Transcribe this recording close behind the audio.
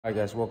Hi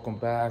guys, welcome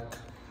back.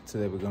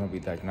 Today we're going to be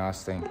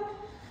diagnosing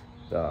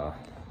the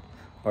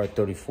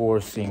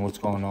R34, seeing what's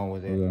going on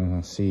with it. We're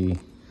going to see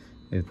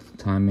if the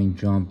timing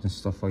jumped and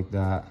stuff like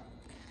that.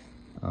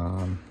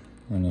 And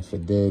if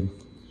it did,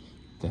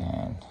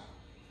 then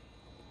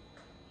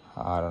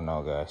I don't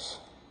know, guys.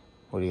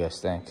 What do you guys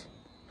think?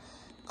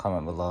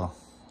 Comment below.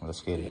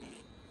 Let's get it.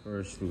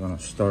 First, we're going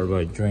to start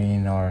by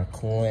draining our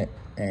coolant,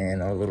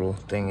 and our little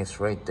thing is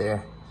right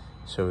there.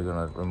 So we're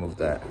going to remove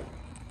that.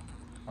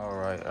 All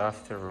right,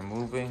 after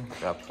removing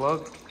that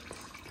plug,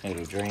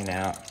 it'll drain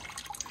out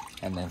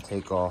and then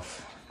take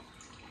off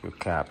your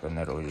cap and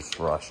it'll just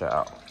rush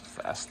out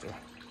faster.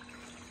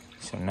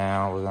 So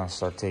now we're gonna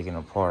start taking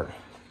apart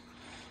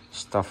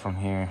stuff from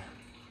here.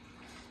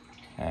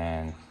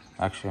 And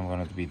actually I'm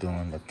gonna be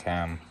doing the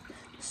cam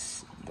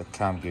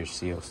gear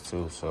seals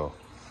too. So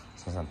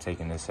since I'm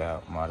taking this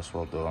out, might as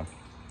well do them.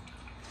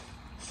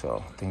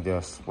 So I think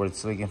that's where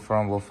it's leaking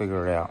from. We'll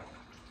figure it out.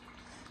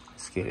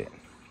 Let's get it.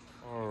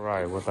 All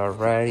right, with our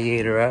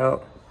radiator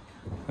out,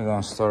 we're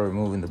gonna start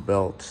removing the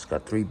belt. It's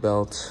got 3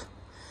 belts,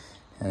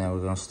 and then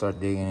we're gonna start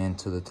digging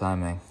into the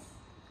timing.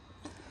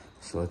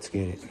 So let's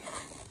get it.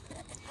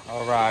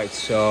 All right,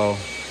 so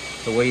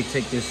the way you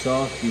take this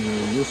off, you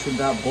loosen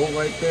that bolt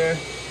right there,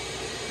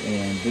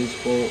 and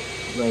this bolt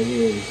right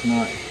here is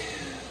not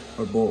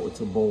a bolt, it's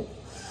a bolt.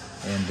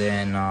 And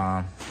then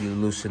you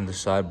loosen the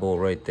side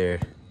bolt right there.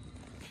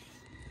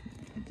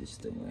 This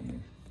thing right here.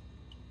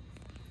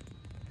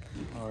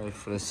 All right,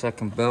 for the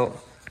second belt,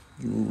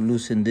 you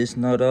loosen this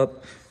nut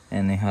up,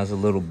 and it has a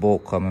little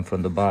bolt coming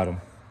from the bottom.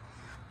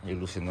 You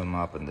loosen them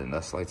up, and then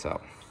that slides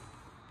out.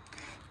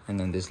 And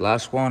then this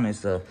last one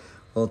is the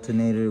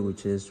alternator,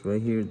 which is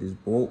right here, this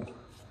bolt,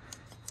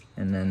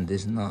 and then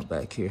this nut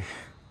back here.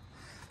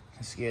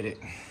 Let's get it.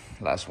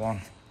 Last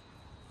one.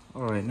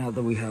 All right, now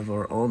that we have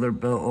our other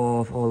belt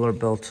off, all our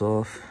belts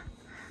off,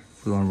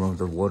 we're gonna remove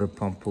the water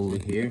pump pulley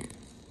here,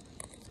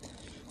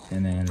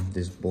 and then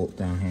this bolt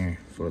down here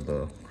for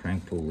the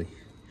crank pulley.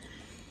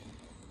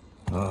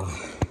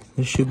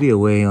 There should be a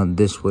way on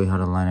this way how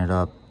to line it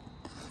up.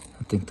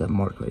 I think that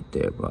mark right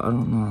there, but I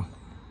don't know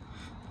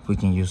if we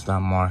can use that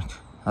mark.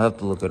 I have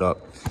to look it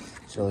up.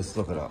 So let's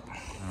look it up.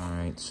 All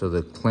right, so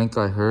the clink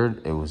I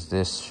heard, it was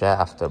this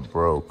shaft that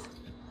broke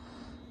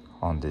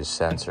on this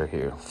sensor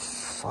here.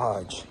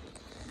 Fudge.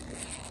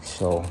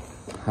 So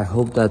I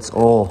hope that's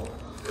all.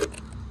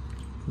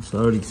 It's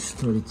already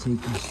started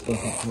taking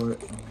stuff apart.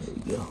 There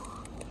you go.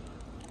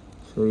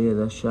 So yeah,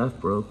 that shaft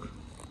broke.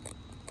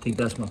 I think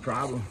that's my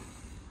problem.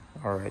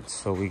 All right,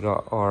 so we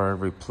got our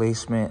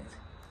replacement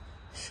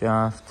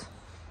shaft.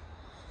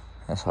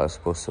 That's how it's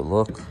supposed to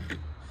look.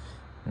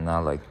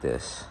 Not like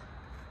this.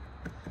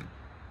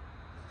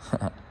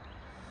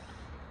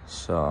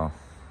 So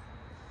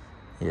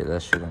yeah,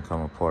 that shouldn't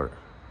come apart.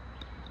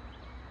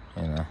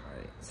 You know. All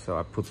right, so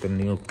I put the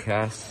new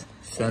CAS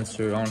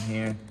sensor on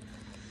here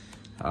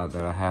that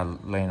I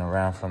had laying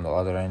around from the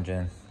other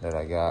engine that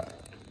I got.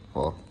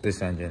 Well,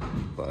 this engine,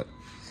 but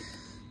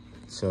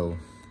so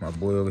my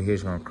boy over here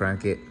is gonna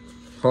crank it.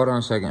 Hold on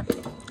a second.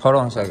 Hold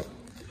on a second.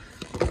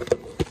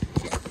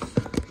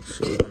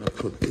 So we're gonna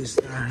put this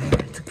down here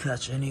to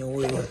catch any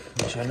oil,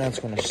 which I know it's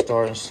gonna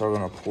start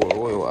gonna pour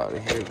oil out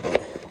of here,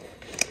 but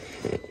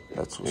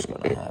that's what's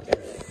gonna happen.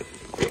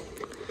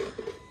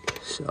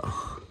 So,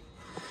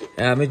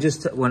 yeah, let me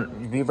just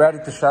be ready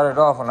to shut it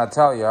off when I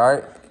tell you. All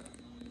right.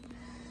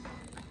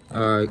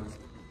 All right.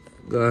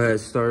 Go ahead,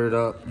 start it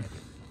up.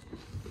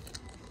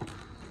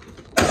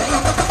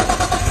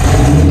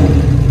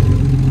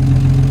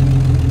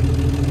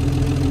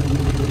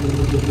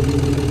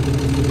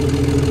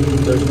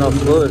 There's no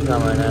fluid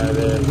coming out of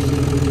there.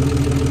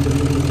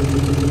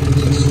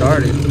 It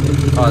started.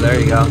 Oh, there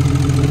you go.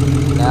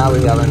 Now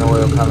we have an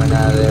oil coming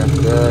out of there.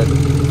 Good.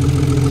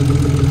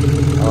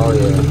 Oh,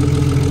 yeah.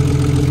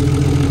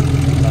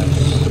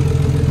 Nice.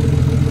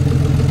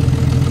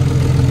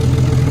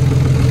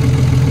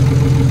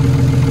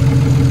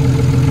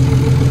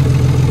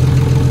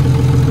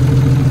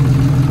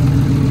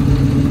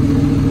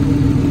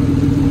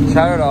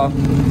 Shut it off.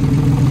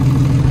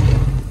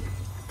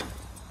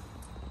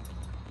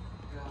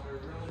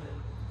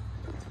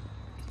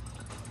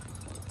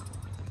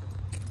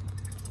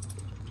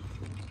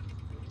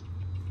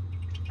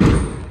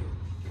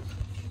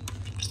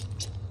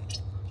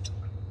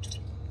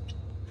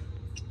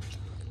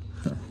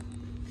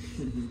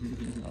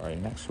 All right,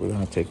 next we're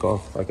gonna take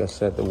off, like I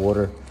said, the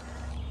water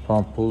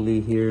pump pulley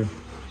here.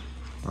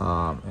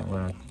 And we're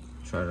gonna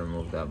try to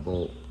remove that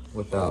bolt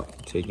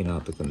without taking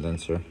out the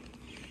condenser.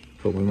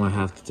 But we might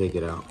have to take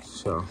it out,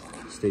 so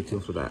stay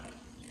tuned for that.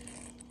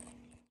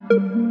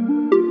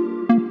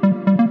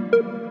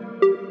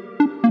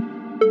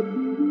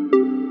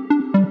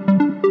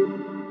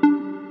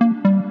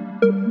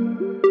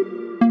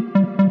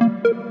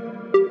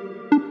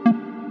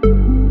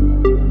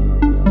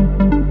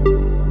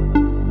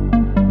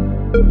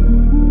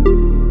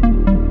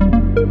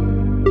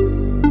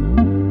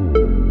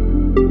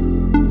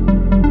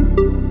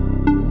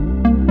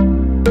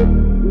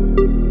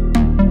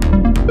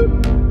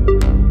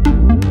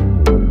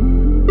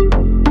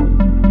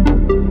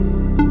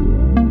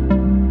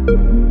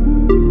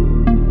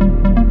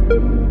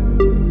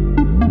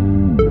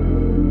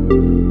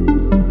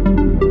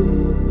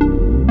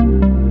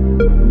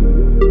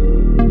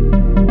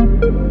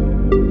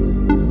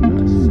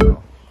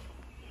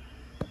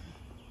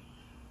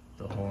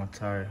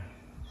 entire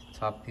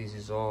top piece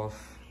is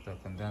off, the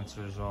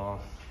condenser is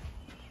off.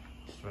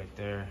 It's right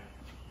there.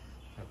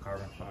 The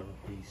carbon fiber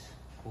piece,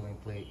 cooling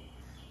plate,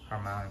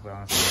 harmonic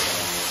balance.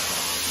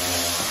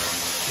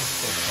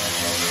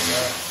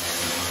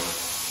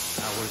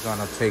 Now we're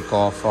gonna take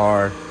off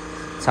our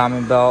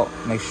timing belt,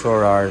 make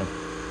sure our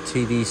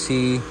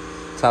TDC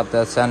top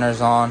dead center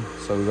is on.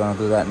 So we're gonna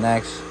do that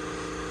next.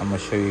 I'm gonna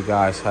show you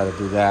guys how to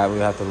do that. We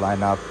have to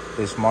line up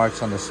these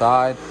marks on the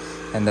side,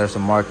 and there's a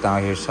mark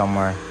down here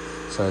somewhere.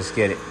 So let's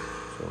get it.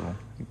 So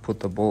you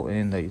put the bolt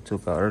in that you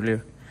took out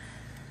earlier,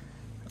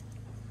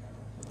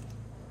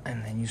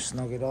 and then you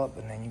snug it up,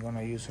 and then you're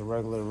gonna use a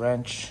regular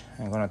wrench.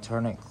 I'm gonna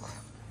turn it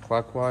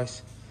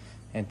clockwise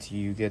until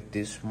you get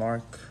this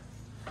mark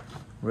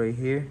right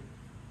here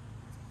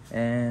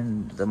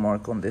and the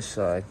mark on this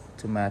side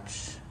to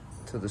match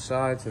to the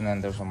sides, and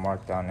then there's a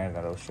mark down there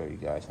that I'll show you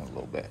guys in a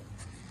little bit.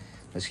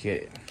 Let's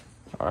get it.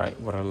 All right,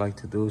 what I like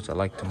to do is I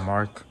like to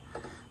mark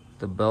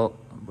the belt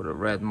with a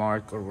red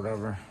mark or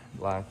whatever,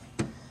 black.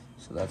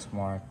 So that's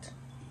marked,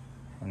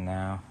 and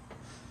now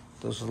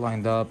those are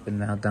lined up. And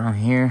now down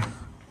here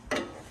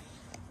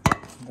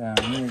guys,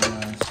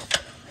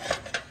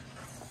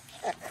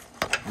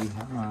 we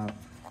have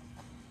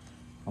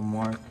a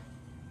mark.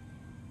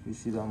 You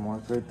see that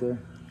mark right there?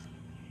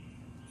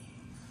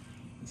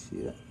 You see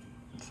it?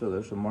 So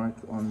there's a mark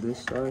on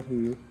this side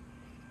here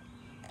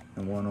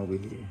and one over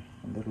here,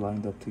 and they're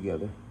lined up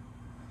together.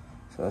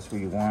 So that's where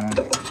you want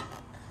them.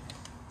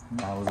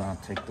 Now we're gonna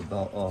take the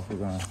belt off. We're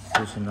gonna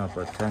loosen up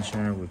our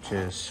tensioner, which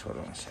is, hold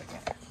on a second.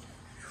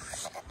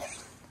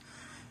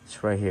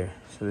 It's right here.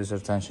 So this is our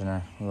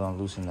tensioner. We're gonna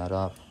loosen that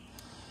up,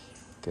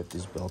 get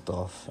this belt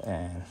off,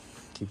 and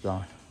keep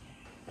going.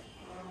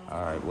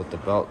 All right, with the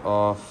belt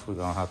off, we're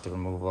gonna have to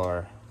remove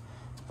our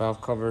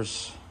valve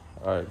covers,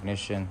 our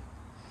ignition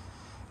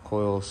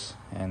coils,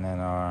 and then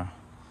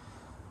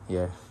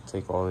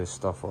take all this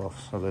stuff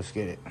off. So let's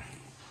get it.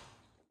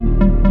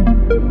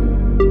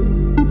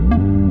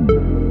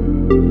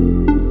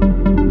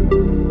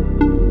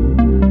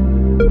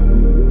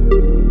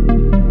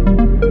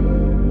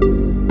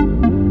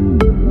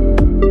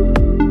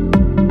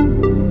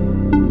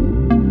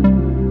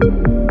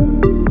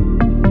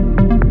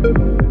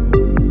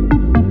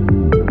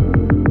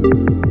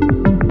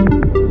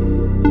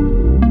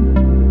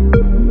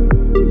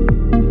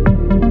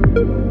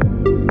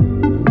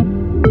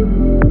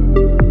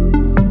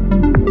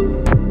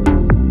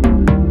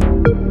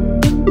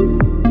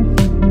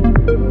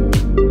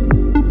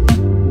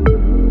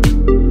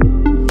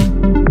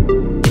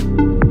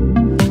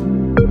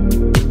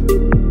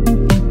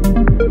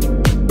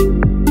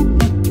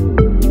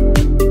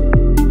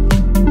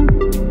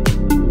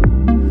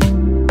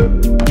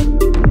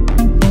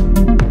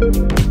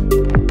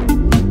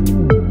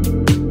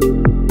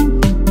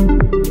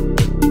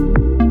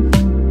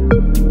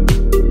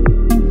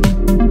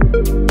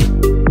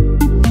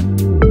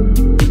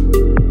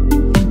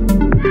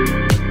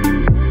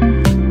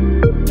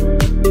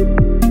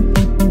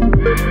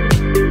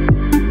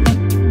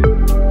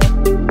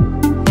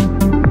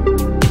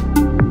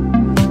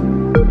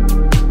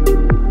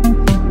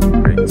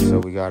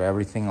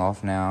 Everything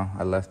off now.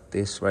 I left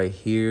this right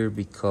here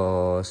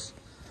because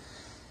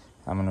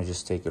I'm gonna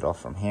just take it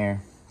off from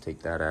here,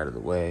 take that out of the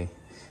way.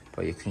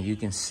 But you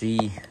can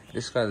see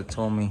this guy that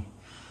told me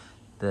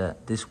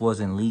that this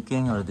wasn't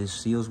leaking or these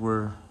seals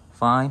were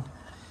fine.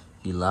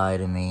 He lied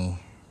to me.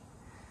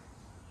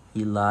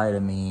 He lied to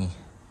me,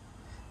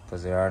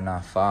 because they are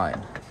not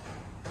fine.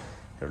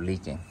 They're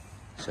leaking.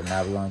 So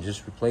now we're gonna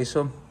just replace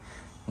them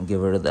and get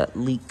rid of that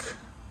leak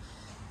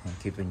and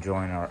keep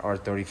enjoying our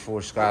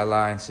R34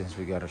 Skyline since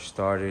we got her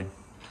started.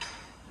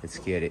 Let's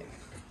get it.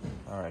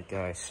 All right,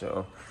 guys,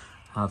 so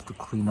I have to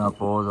clean up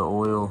all the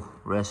oil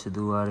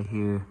residue out of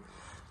here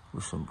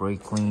with some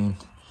brake clean,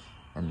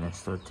 and then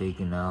start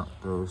taking out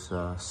those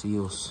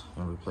seals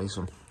and replace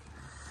them.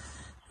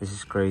 This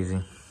is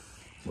crazy,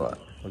 but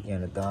we're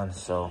getting it done.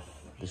 So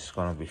this is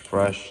gonna be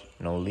fresh,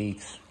 no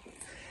leaks.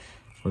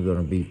 We're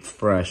gonna be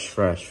fresh.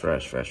 So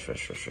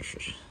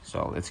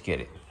let's get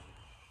it.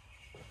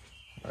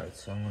 All right,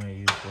 so I'm gonna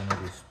use one of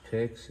these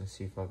picks and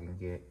see if I can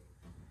get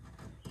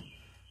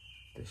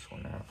this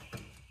one out.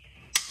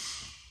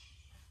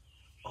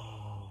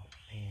 Oh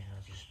man, I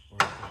just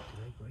broke it.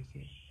 Did I break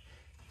it?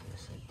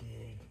 Yes, I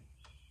did.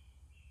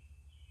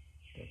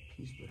 That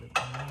piece better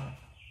come out.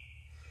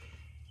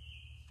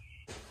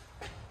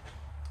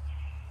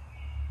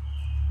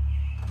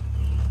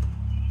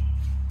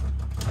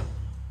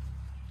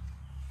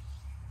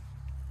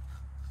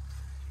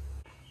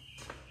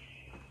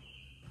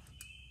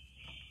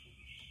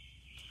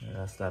 Yeah,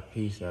 that's that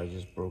piece that I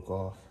just broke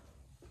off.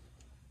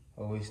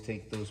 Always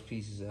take those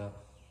pieces out.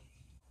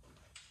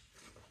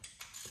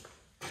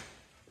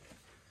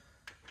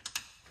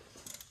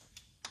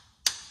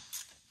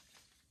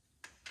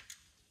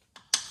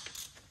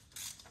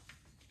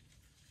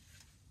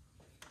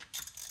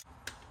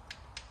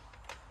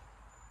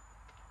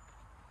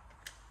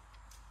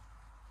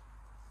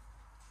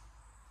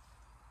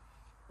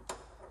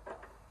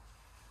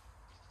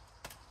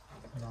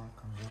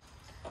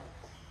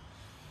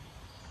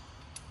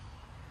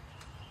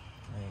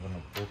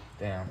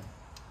 down.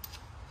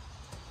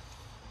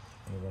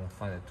 And you're gonna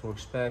find the torque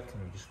spec,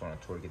 and you just wanna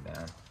torque it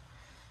down.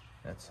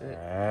 That's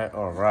it.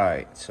 All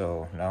right,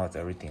 so now that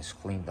everything's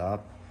cleaned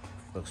up,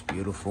 looks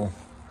beautiful.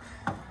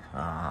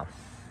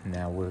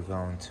 Now we're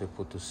going to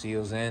put the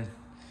seals in,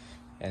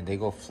 and they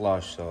go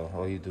flush, so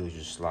all you do is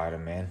just slide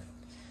them in.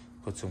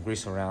 Put some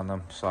grease around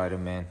them, slide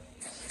them in.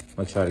 I'm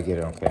gonna try to get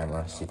it on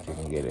camera, see if we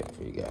can get it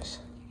for you guys.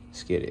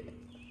 Let's get it.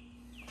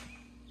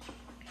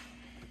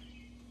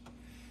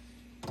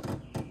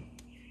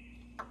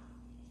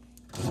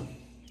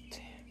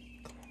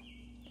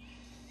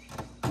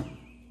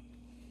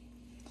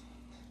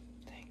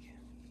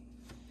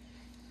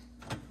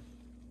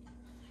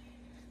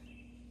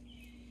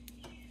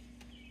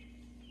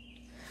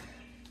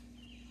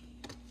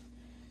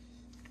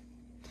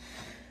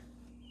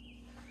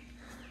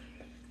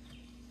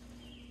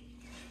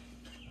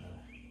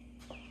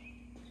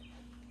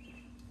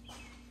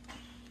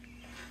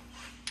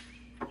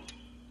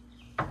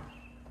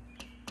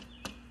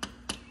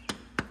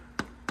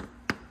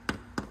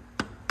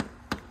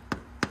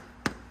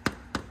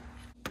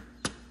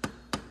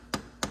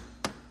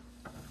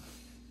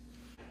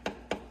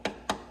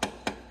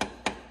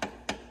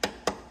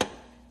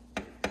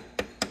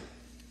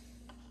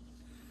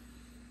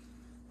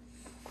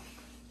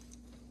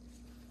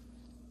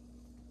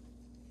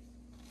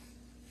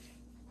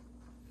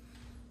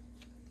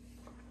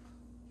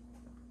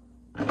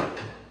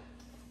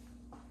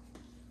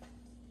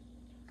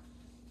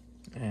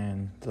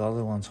 And the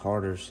other one's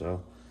harder,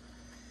 so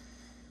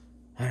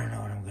I don't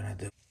know what I'm gonna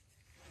do.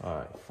 All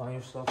right, find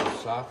yourself a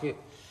socket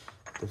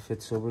that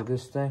fits over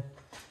this thing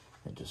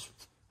and just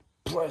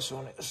press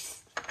on it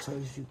as tight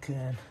as you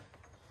can.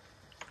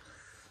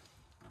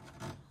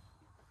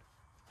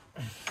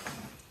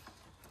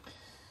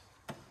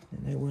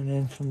 And it went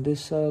in from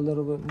this side a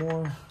little bit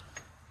more.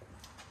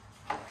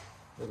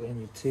 But then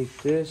you take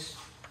this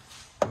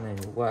and then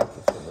you whack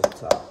it from the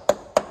top.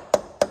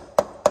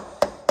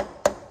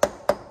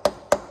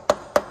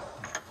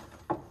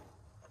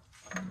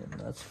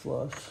 That's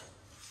flush.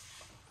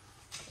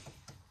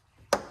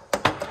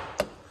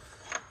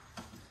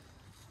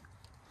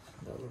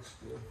 That looks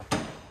good.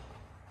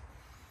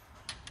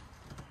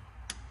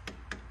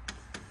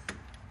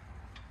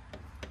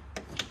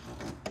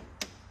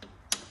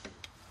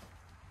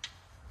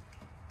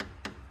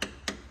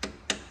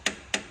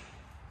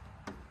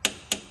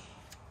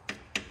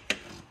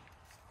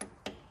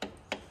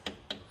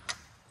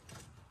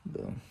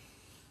 Boom.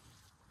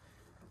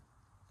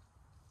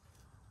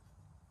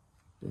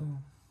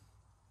 Boom.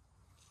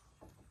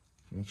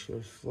 Make sure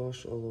it's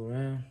flush all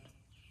around.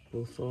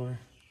 Both are.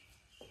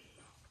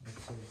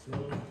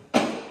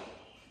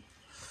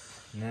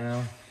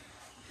 Now,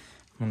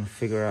 I'm gonna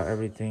figure out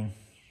everything,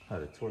 how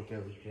to torque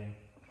everything.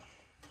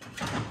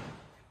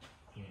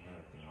 Clean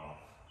everything off.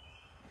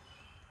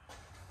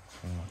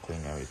 I'm gonna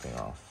clean everything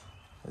off.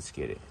 Let's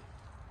get it.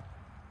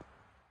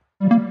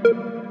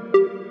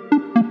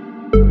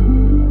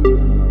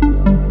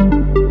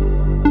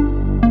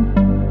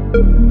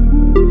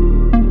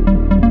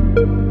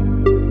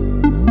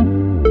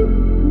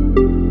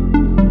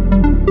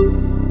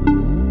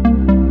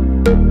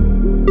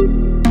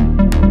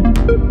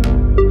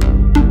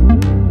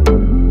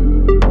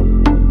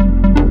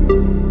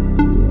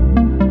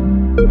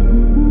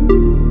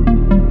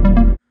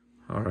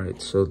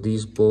 So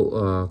these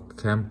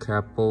cam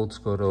cap bolts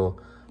go to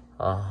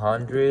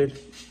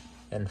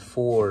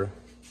 104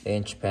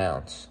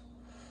 inch-pounds.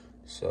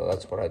 So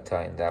that's what I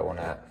tightened that one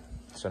at.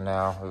 So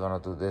now we're gonna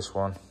do this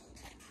one.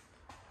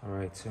 All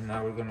right, so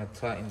now we're gonna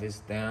tighten this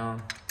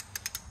down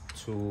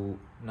to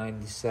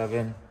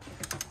 97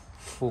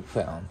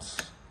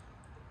 foot-pounds.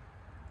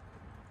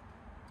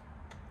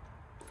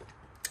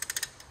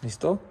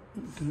 ¿Listo?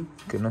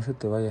 Que no se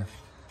te vaya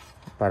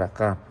para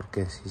acá,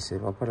 porque si se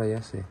va para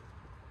allá se...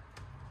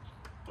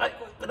 Ay,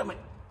 espérame.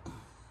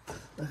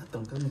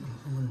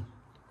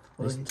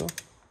 ¿Listo?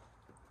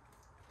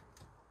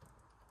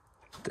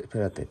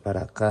 Espérate,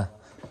 para acá.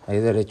 Ahí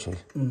derecho.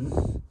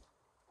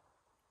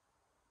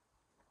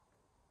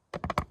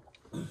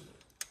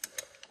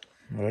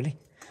 ¿Vale?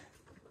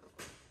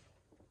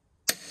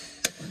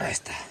 Ahí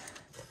está.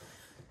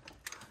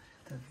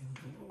 Está bien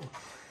duro,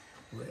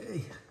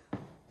 güey.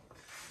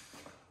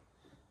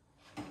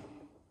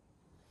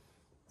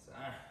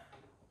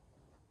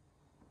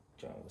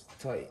 That was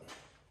tight.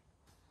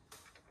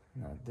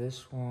 Now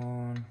this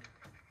one,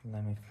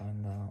 let me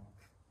find out.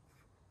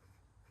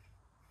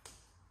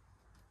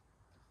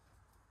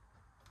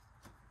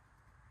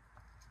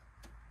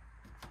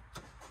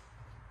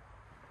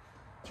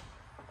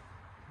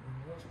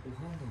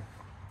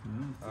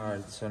 All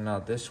right, so now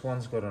this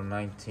one's got a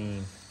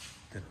 19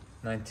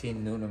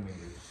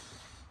 nanometers.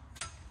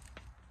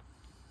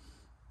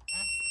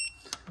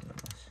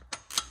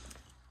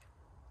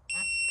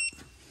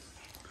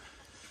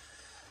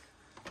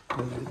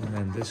 And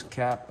then this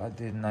cap, I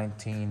did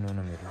 19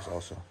 nanometers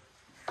also.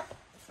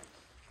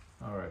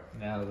 All right,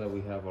 now that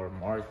we have our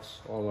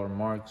marks, all our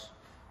marks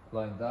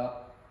lined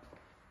up,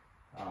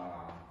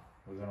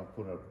 we're gonna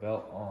put our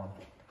belt on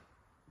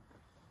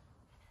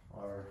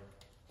our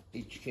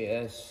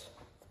HKS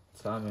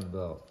timing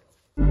belt.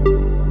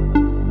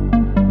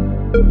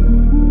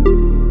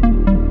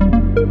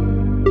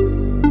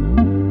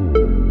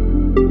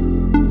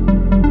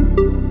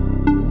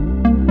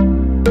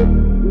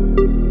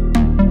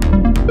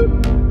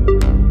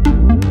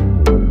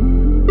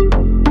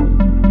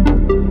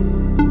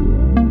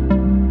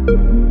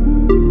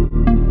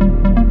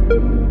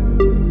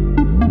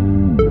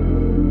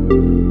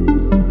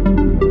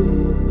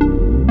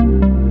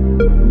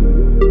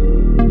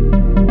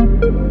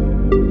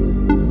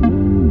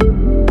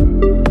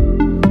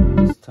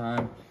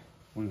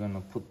 We're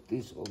gonna put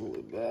this all the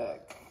way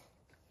back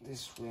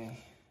this way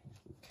if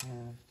we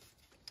can.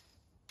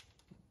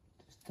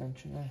 This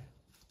tensioner.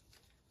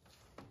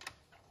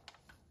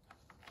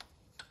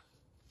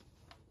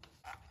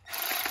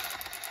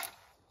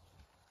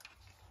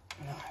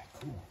 Alright,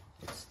 cool.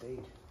 It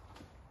stayed.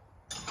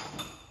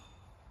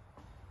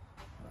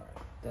 Alright,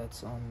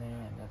 that's on there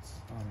and that's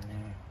on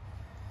there.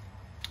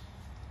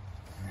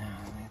 Now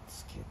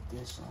let's get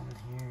this on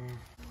here.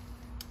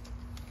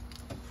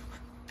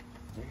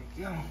 There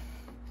you go.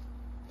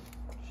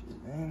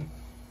 In,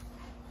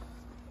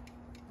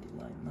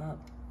 line up,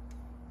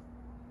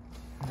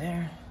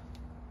 there,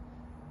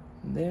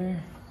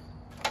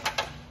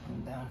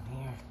 and down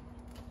here.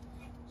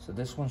 So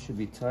this one should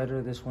be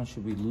tighter, this one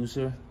should be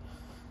looser.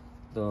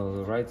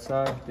 The right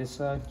side, this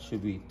side,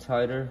 should be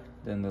tighter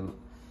than the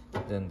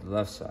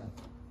left side,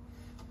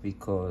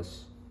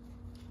 because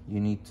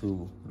you need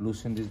to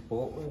loosen this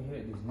bolt right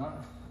here, this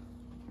nut,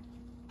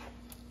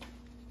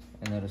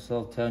 and it'll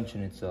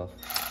self-tension itself.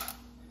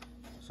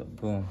 So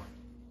boom.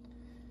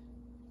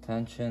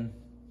 Tension,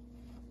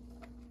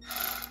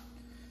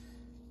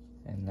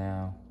 and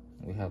now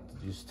we have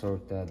to just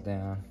torque that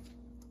down,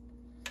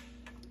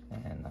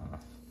 and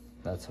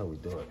that's how we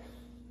do it.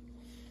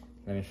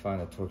 Let me find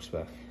the torque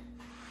spec.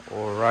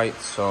 All right,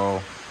 so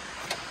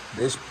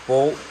this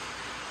bolt,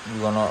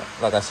 you're gonna,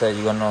 like I said,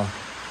 you're gonna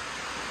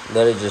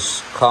let it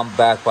just come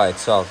back by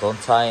itself.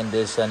 Don't tighten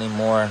this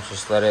anymore,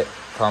 just let it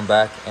come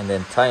back, and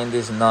then tighten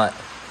this nut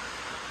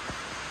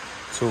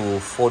to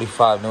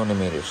 45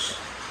 millimeters.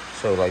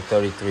 So like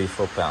 33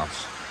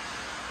 foot-pounds.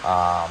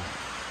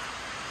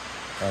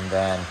 And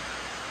then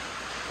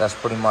that's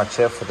pretty much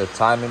it for the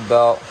timing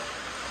belt.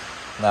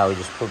 Now we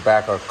just put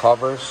back our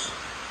covers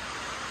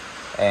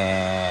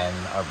and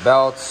our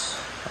belts,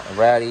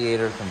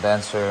 radiator,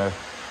 condenser,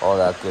 all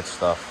that good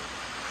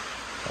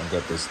stuff, and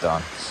get this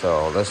done.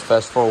 So let's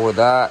fast forward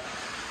that,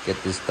 get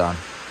this done.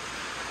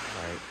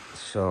 All right,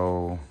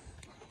 so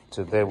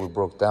today we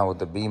broke down with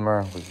the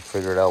beamer. We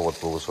figured out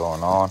what was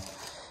going on,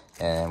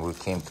 and we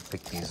came to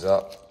pick these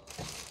up.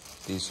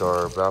 These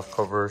are valve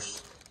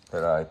covers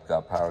that I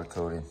got powder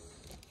coated.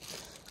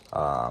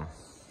 I'm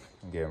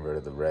getting rid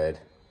of the red,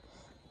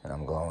 and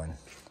I'm going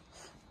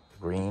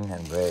green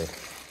and red,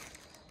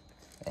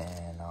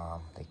 and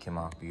they came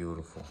out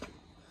beautiful.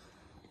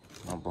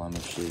 No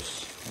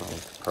blemishes,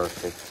 like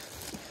perfect.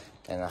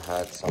 And I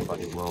had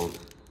somebody weld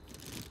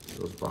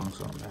those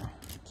bunks on there.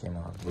 Came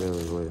out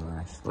really, really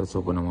nice. Let's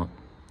open them up.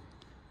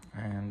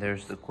 And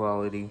there's the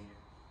quality.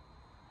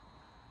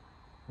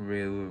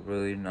 Really,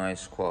 really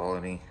nice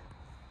quality.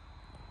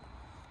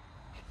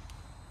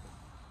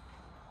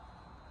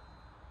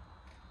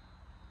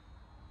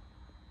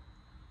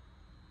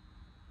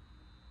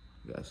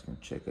 You guys can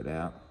check it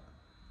out.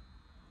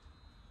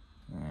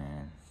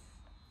 And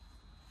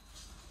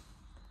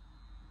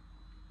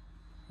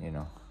you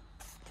know,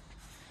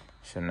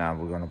 so now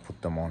we're gonna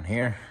put them on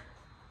here,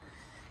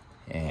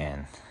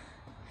 and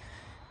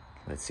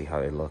let's see how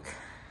they look.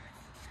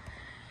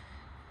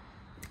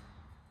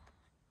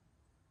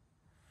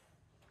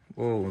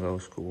 Whoa, that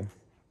was cool.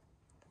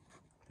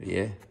 But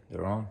yeah,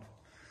 they're on.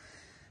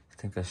 I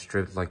think I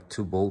stripped like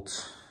 2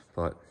 bolts,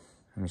 but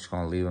I'm just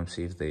gonna leave them,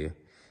 see if they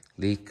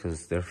leak,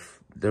 because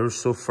they're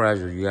so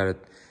fragile. You gotta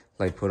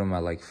like put them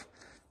at like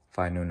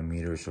 5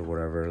 millimeters or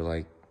whatever.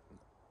 Like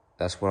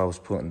that's where I was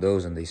putting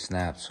those, and they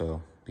snapped.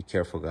 So be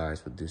careful,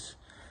 guys, with these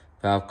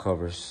valve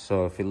covers.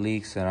 So if it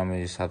leaks, then I'm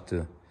gonna just have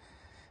to,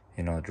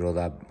 you know, drill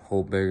that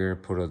hole bigger,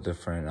 put a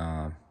different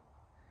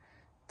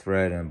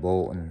thread and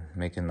bolt, and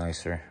make it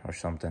nicer or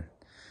something.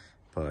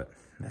 But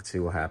let's see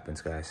what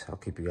happens, guys. I'll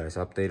keep you guys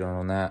updated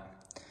on that.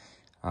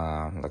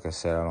 Like I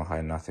said, I don't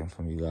hide nothing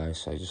from you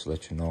guys. I just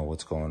let you know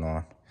what's going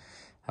on.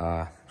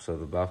 So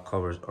the valve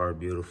covers are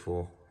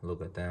beautiful.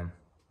 Look at them.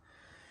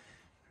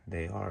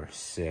 They are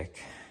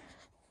sick.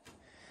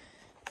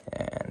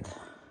 And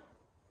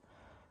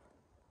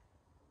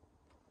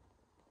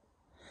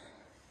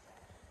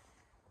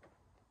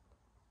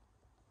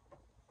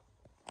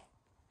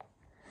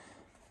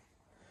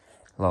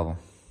love them,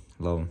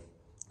 love them.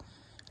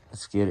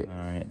 Let's get it. All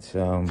right,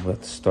 so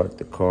let's start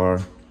the car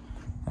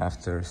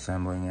after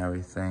assembling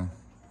everything.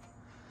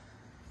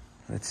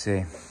 Let's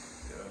see.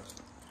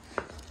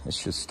 It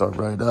should start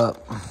right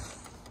up.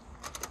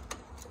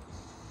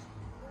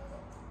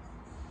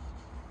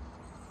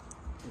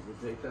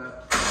 Take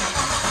that.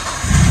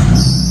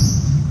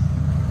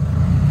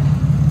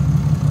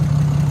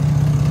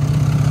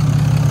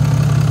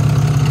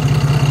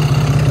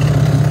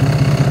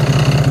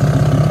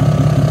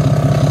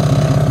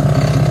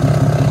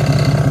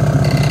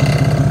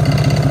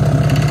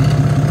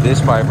 This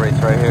vibrates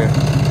right here.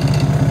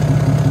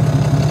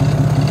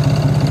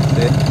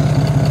 See?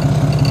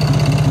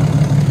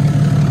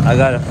 I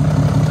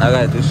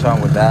gotta do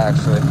something with that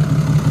actually.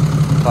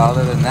 But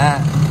other than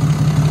that,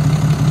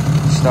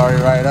 start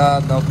it right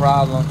up, no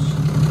problems.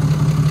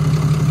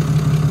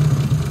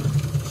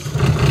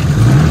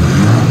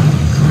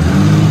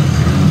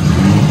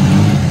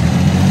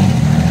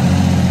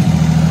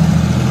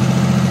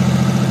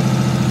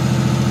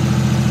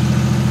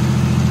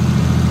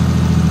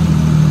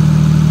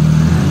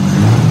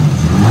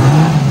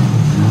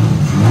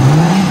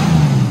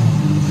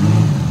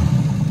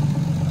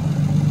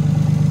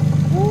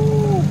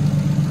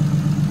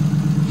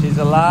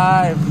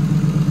 Alive.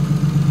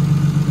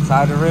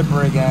 Inside the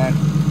Ripper again.